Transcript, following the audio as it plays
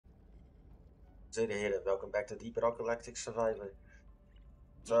Zero here and welcome back to Deep Rock Galactic Survivor.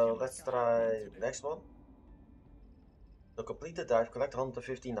 So let's try next one. To complete the dive, collect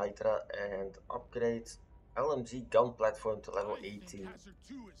 150 Nitra and upgrade LMG gun platform to level 18.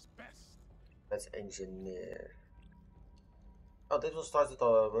 Let's engineer. Oh, this will start with a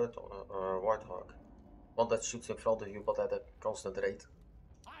Warthog. One that shoots in front of you but at a constant rate.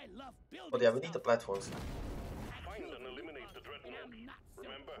 But yeah, we need the platforms. Find and eliminate the dreadnought.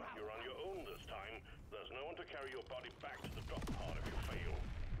 Remember, you're on your own this time. There's no one to carry your body back to the drop pod if you fail.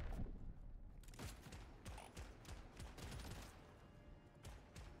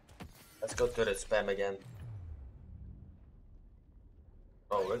 Let's go to the spam again.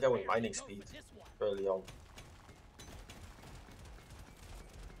 Oh, we're going mining speed early on.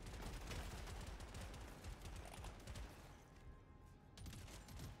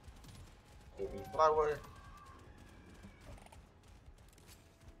 We need flour.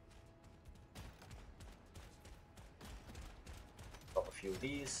 Got a few of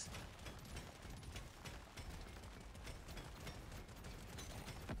these.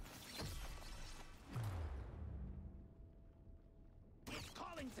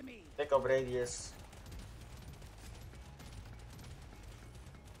 Pick up radius.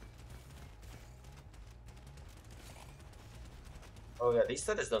 Oh yeah, these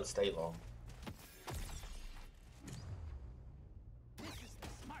turrets don't stay long.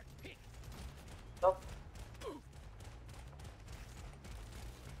 Stop.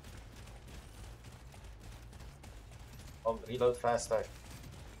 Reload faster.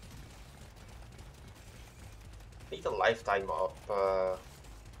 Need a lifetime up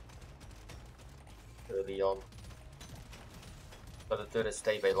early on. But the turrets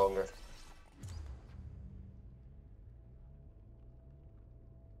stay way longer.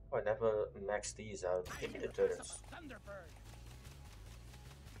 Oh, I never maxed these out. Give me the turrets.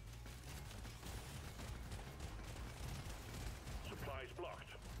 Supplies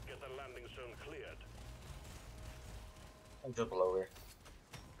blocked. Get the landing zone cleared. I'm just below here.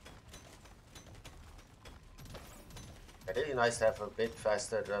 It's really nice to have a bit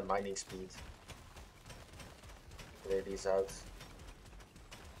faster mining speed. Clear these out.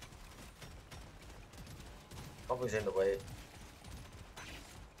 Always in the way.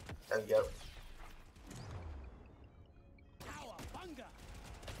 There we go. Got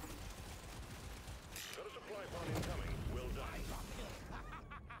a supply pod incoming. Well done.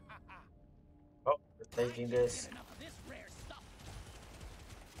 Oh, we're taking this.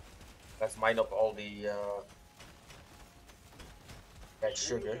 Let's mine up all the that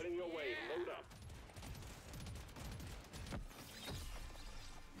sugar. Getting your way. Load up.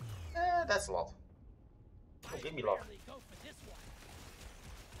 That's a lot. Oh, give me luck.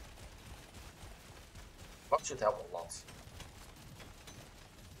 Luck should help a lot.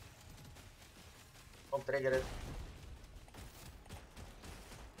 Don't trigger it.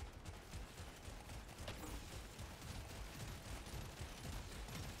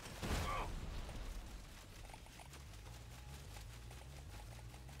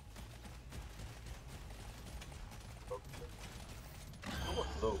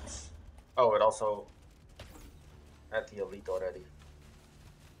 Loops. Oh, it also had the elite already.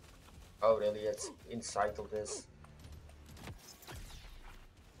 Oh, really? It's inside of this.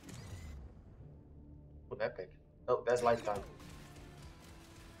 Oh, epic. Oh, that's lifetime.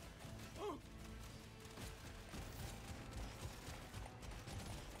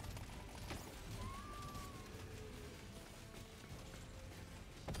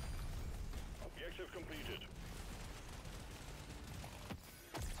 Objective completed.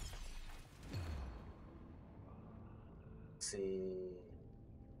 Let's see.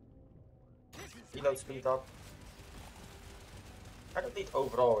 Reload speed up. I don't need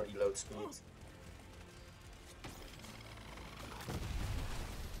overall reload speed.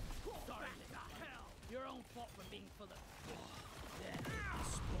 Your own fault for being full of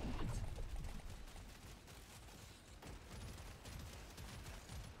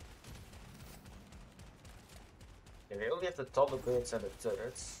Okay, we only have the Thunderbirds and the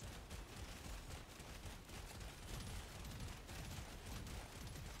turrets.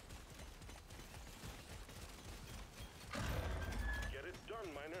 Get it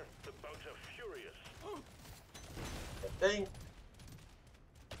done, miner. The bugs are furious. Good thing.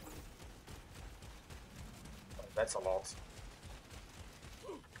 Oh, that's a lot.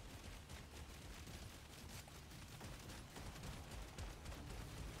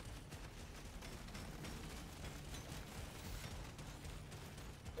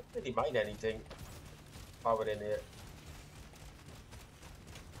 Didn't really mine anything. Power in here.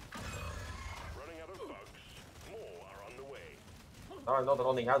 Running out of bugs. More are on the way. I'm not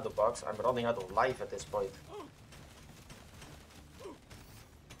running out of bugs, I'm running out of life at this point.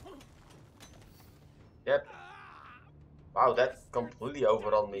 Yep. Wow, that completely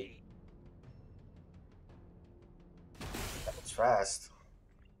overrun me. That was fast.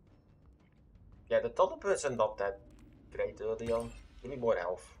 Yeah, the Thunderbirds are not that great early on. Give me more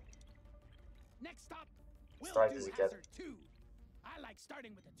health. Next stop, Let's we'll try do this again. hazard 2. I like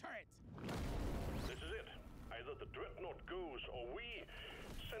starting with the turrets. This is it. Either the dreadnought goes or we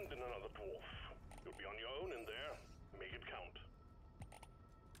send in another dwarf. You'll be on your own in there. Make it count.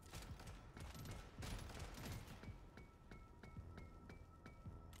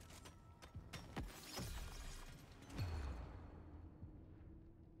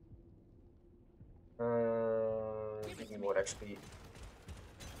 Give me more XP.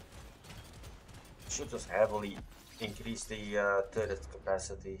 Should just heavily increase the turret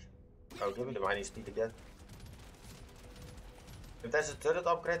capacity. Oh, give me the mining speed again. If there's a turret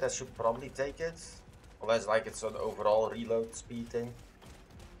upgrade, I should probably take it. Unless like it's an overall reload speed thing.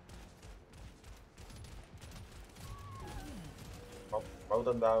 Oh, mow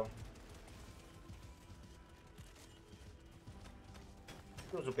them down.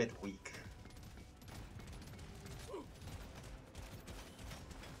 Feels a bit weak.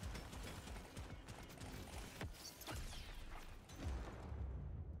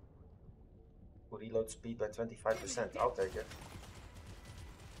 Reload speed by 25%. I'll take it.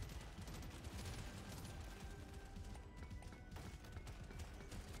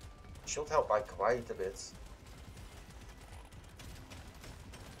 Should help by quite a bit.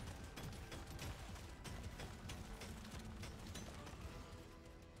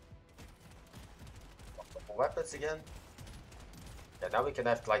 Weapons again. Yeah, now we can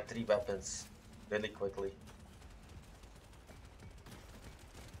have like 3 weapons really quickly.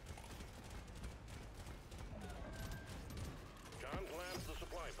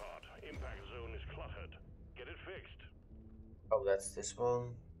 Oh, that's this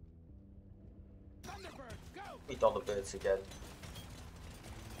one. We Thunderbirds again.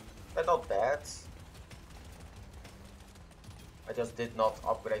 They're not bad. I just did not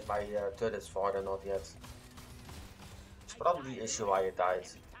upgrade my turrets far enough yet. It's probably the issue why I died.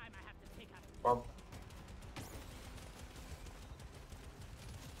 Come on.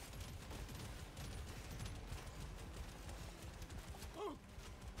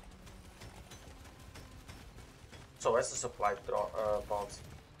 So where's the supply pod?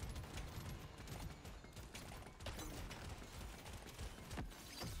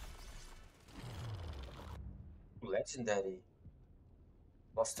 Legendary.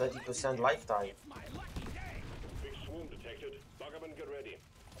 Plus 30% lifetime. Big swarm detected. Bug up and get ready.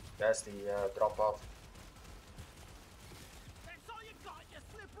 There's the drop pod. That's all you got, you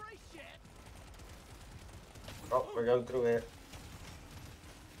slippery shit. Oh, we're going through here.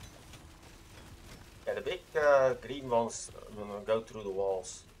 Yeah, the big green ones go through the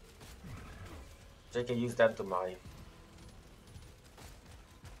walls. So you can use them to mine.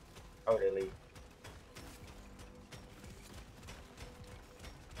 Oh really?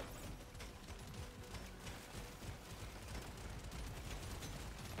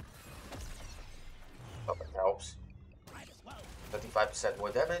 Oh, that helps. 35%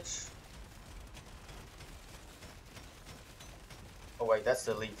 more damage. Oh wait, that's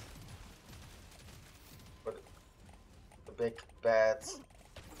the lead. The big bad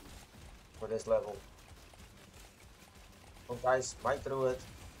for this level. Oh guys, mine through it.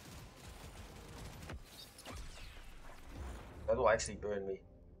 That will actually burn me.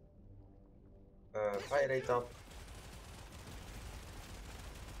 Fire rate up.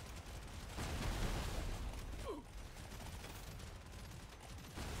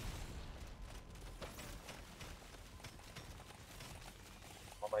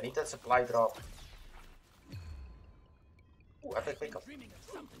 Oh, I need that supply drop. Ooh, epic pickup.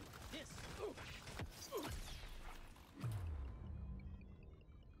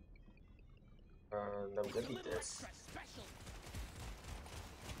 No, we need this.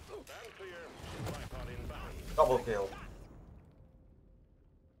 Double kill.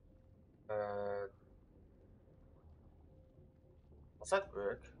 What's that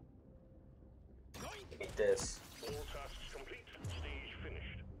work? Give me this. All tasks complete. Stage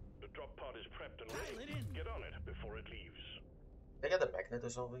finished. The drop pod is prepped and ready. Get on it before it leaves. Did I get a magnet or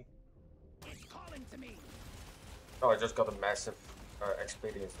something? It's calling to me. No, I just got a massive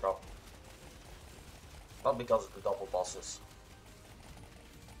experience drop. Not because of the double bosses.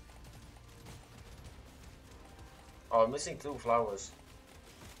 Oh, I'm missing 2 flowers.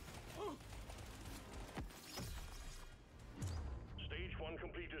 Stage 1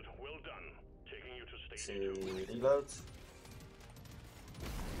 completed. Well done. Taking you to stage To 2. reload.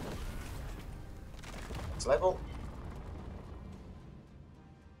 Next level.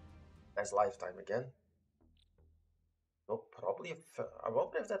 That's lifetime again. Well, probably. I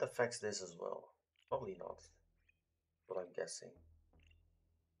wonder if that affects this as well. Probably not. What I'm guessing.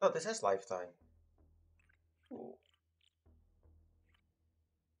 No, this has lifetime. Ooh.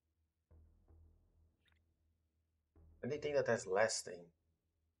 Anything that has lasting.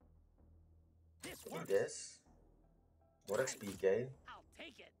 Maybe this. More XP gain. I'll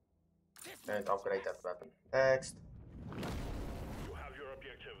take it. And upgrade that weapon. Next. You have your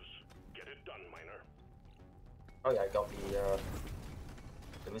objectives. Get it done, miner. Oh yeah, I got the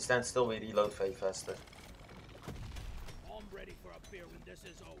if we stand still we reload way faster. I'm ready for a beer when this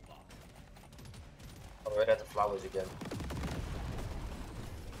is over. Oh, we're at the flowers again.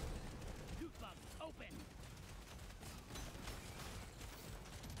 Two clubs open.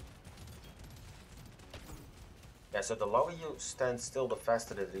 Yeah, so the longer you stand still, the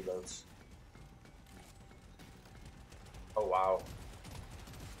faster it reloads. Oh wow.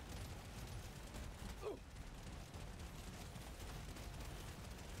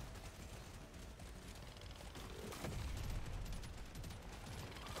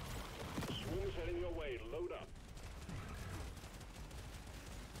 Swarm is heading your way. Load up.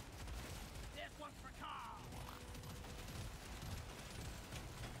 This one's for Carl.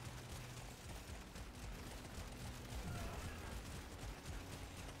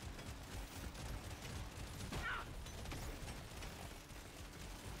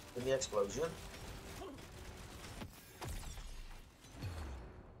 In the explosion.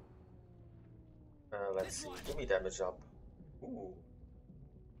 Let's see. Give me damage up. Ooh.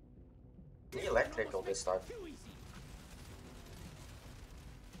 Give me electrical this time. Too easy.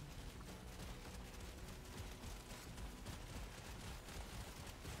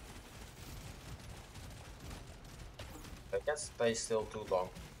 I can't stay still too long.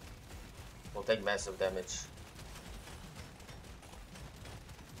 We'll take massive damage.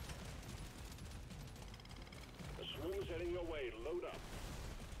 The swarm is heading your way. Load up.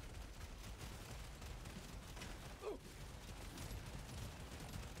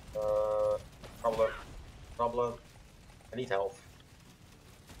 Problem. I need help.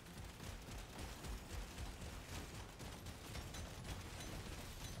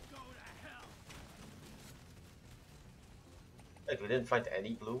 Go to hell. Like we didn't find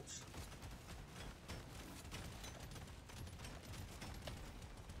any blooms.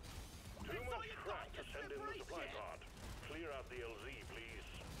 Too much crap to send in the supply pod. Clear out the LZ, please.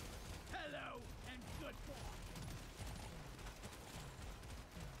 Hello and good boy.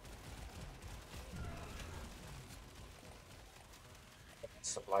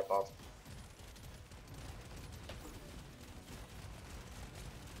 Supply pod.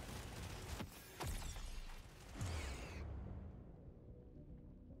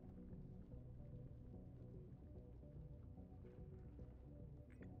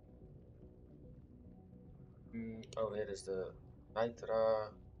 Oh, here is the Nitra.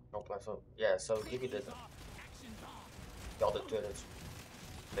 No platform. Yeah, so give me the Action's on. other turrets.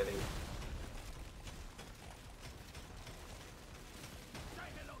 Ready. Say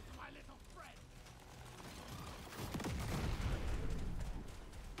hello to my little friend.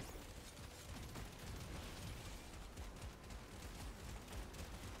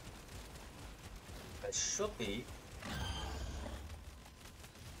 There should be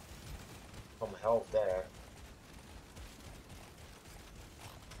some health there.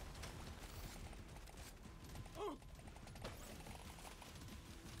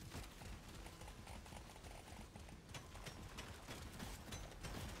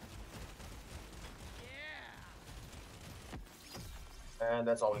 Yeah. And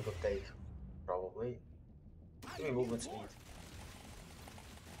that's all we could take. Probably. Give me movement speed.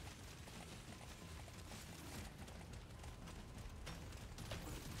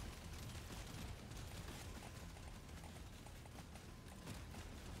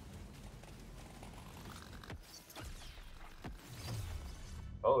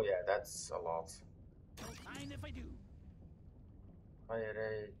 Oh yeah, that's a lot. Don't mind if I do. Fire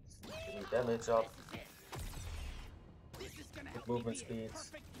rate, give me damage up, This is gonna help movement me be a speeds.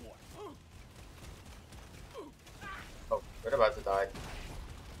 perfect dwarf. Oh, we're about to die.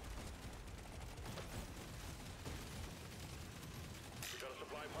 We got a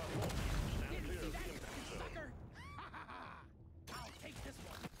supply pod. Stand clear of the impact zone. Sucker. I'll take this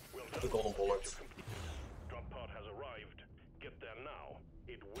one. Well The done. golden bullets. Drop pod has arrived. Get there now.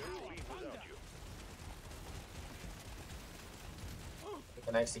 It will leave without you. I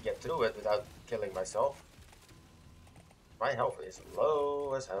can actually get through it without killing myself. My health is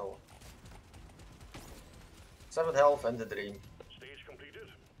low as hell. 7 health and the dream. Stage completed.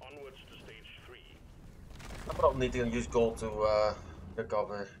 Onwards to stage 3. Probably need to use gold to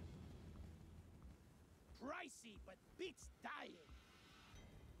recover. Pricey, but beats dying.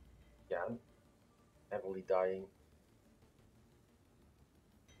 Yeah, I'm heavily dying.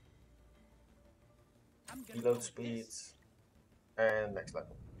 I'm gonna Reload go speed. this. And next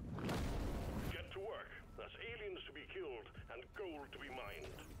level. Get to work. There's aliens to be killed and gold to be mined.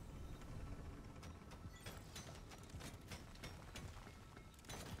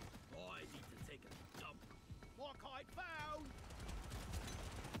 Oh, I need to take a dump. More kite found.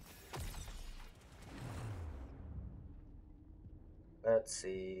 Let's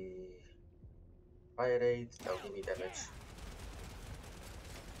see. Fire rate, no, give me damage.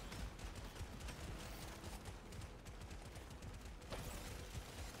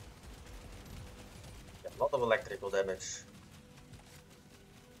 Yeah, a lot of electrical damage.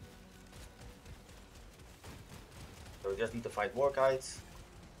 So we just need to find more kites.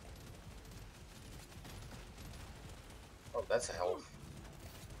 Oh, that's a health.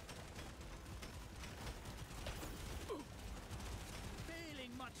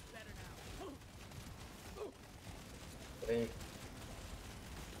 Feeling much better now. 3.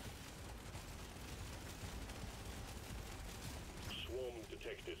 Swarm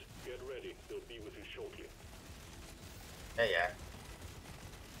detected. Get ready. They'll be with you shortly. Yeah.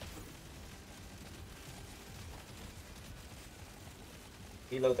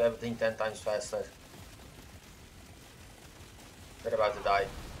 Reload everything 10 times faster. They're about to die.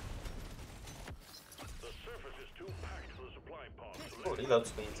 The surface is too packed for the supply pod. Oh, reload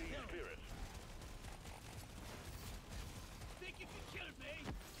speed. Please clear it. Think you can kill me?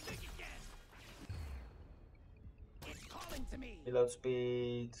 Think you can? It's calling to me. Reload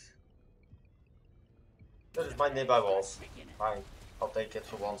speed. That is my nearby walls. Fine, I'll take it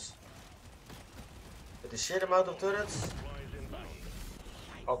for once. With the sheer amount of turrets, Supplies inbound.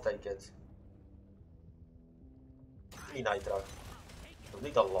 I'll take it. Give me nitro. We'll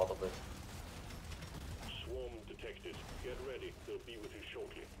need a lot of it. Swarm detected. Get ready. They'll be with you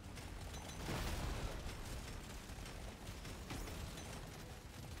shortly.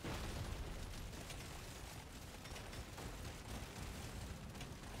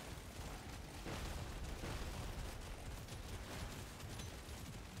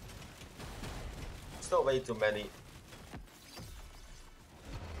 Still way too many.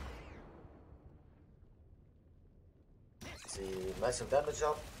 Let's see, massive damage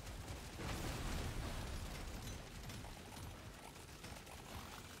up.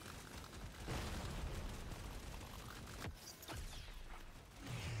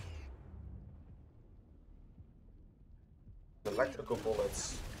 Electrical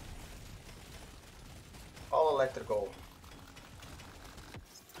bullets. All electrical.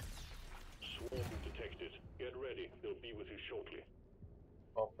 Swarm detected. Get ready. They'll be with you shortly.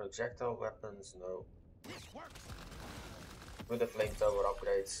 All projectile weapons, no. This works. With the flamethrower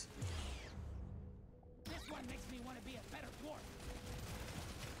upgrades. This one makes me want to be a better dwarf.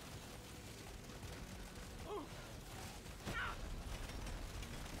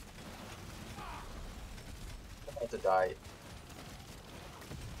 I'm about to die.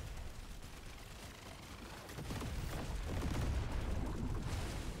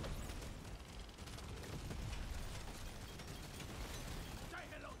 Say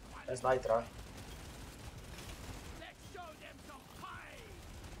hello to my That's Nitra. Let's show them some pie.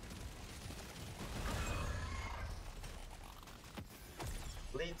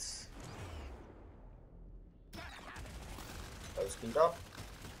 Bleeds. Gotta have it. Go speed up.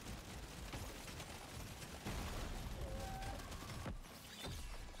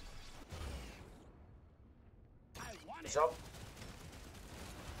 I want it. Jump.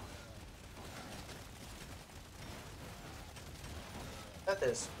 That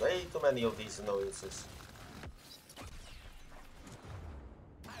is way too many of these annoyances.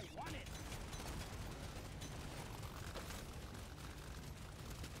 I want it.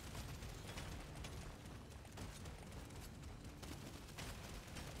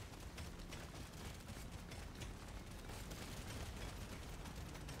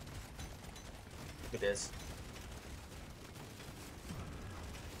 Look at this.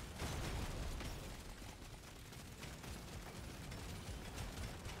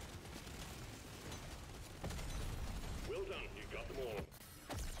 Well done. You got them all.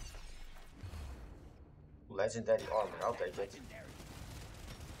 Legendary armor, I'll take it. Legendary.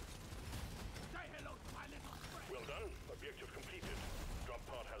 Say hello to my little friend. Well done. Objective completed. Drop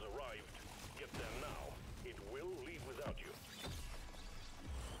pod has arrived. Get there now. It will leave without you.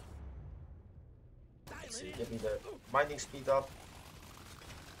 Let's see, give me the mining speed up.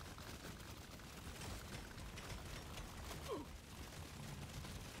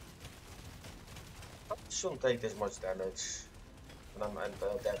 Shouldn't take this much damage. And I'm at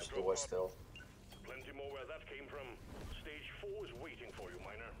the depth's door still. Plenty more where that came from. Stage 4 is waiting for you,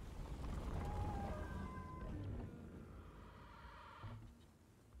 miner.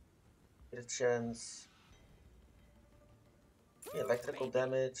 Get a chance. Yeah, electrical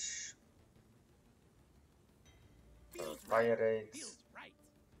damage. Fire rate. Feels right.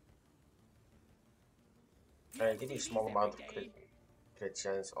 And give me a small amount of crit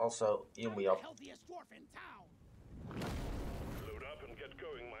chance. Also, heal me I'm up. the healthiest dwarf in town. Load up and get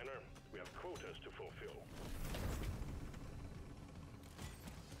going, miner. We have quotas to fulfill.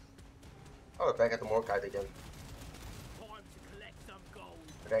 Oh, back at the Morkite again. Time to collect some gold.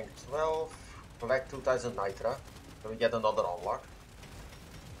 Rank 12. Collect 2000 Nitra. So we get another unlock.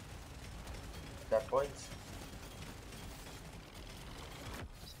 At that point.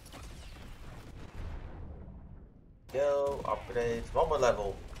 Go, upgrade, one more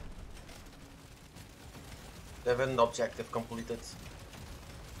level. We have an objective completed.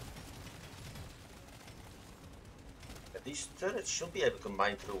 And these turrets should be able to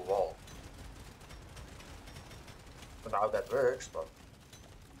mine through a wall. But how that works, but...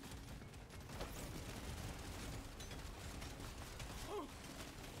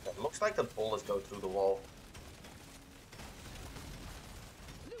 It looks like the bullets go through the wall.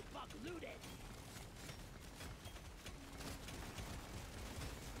 Loot bug looted.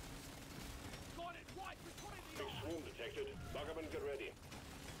 Got it right between the Big eyes. swarm detected. Lock up and get ready.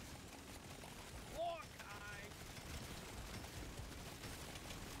 Okay.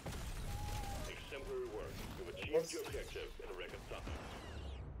 Exemplary work. You've achieved your objective in a record time.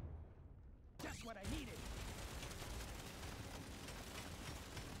 Just what I needed.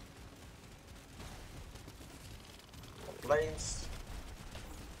 Planes.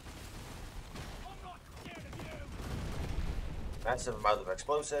 I'm not scared of you. Massive amount of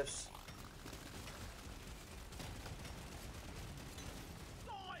explosives.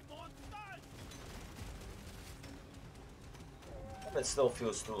 Die, monsters! And it still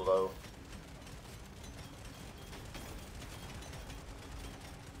feels too low.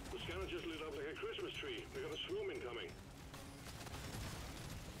 The scanner just lit up like a Christmas tree. We got a swarm incoming.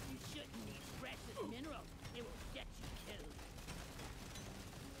 You shouldn't need precious minerals. It will get you killed.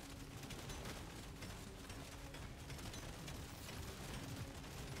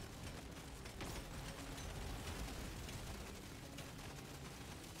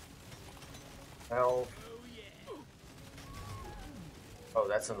 Hell. Oh yeah. Oh,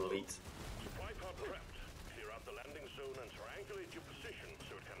 that's an elite. Supply pod prepped. Clear out the landing zone and triangulate your position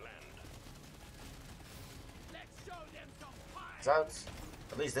so it can land. Let's show them some fire. It's out.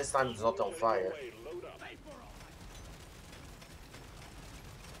 At least this time it's not on fire. Wait, load up. Vaporize.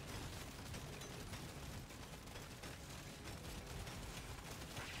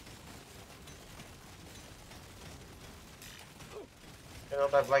 You know,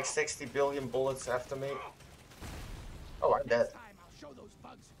 I have like 60 billion bullets after me. Oh, I'm dead. Next time I'll show those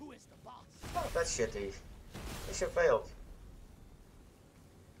bugs who is the boss. Oh, that's shitty. Mission failed.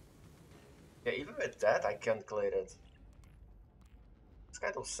 Yeah, even with that, I can't clear it. It's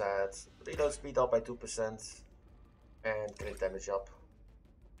kind of sad. Reload speed up by 2%. And crit damage up.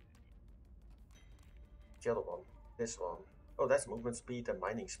 The other one. This one. Oh, that's movement speed and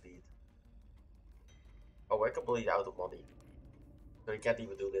mining speed. Oh, we're completely out of money. So we can't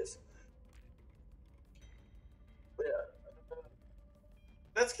even do this. But yeah.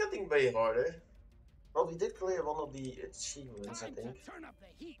 That's getting way harder. Well, we did clear one of the achievements, I Time think. to turn up the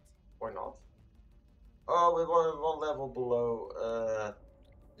heat. Or not. Oh, we were one level below.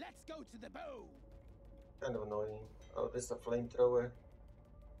 Let's go to the bow. Kind of annoying. Oh, this is a flamethrower.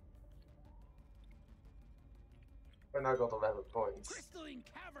 And I got 11 points. Crystalline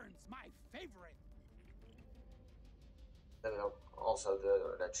caverns, my favorite. Then also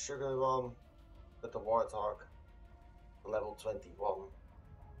the red sugar one. With the warthog. Level 21.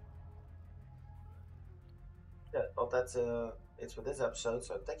 Yeah, well that's it for this episode.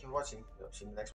 So thank you for watching. I'll see you in the next one.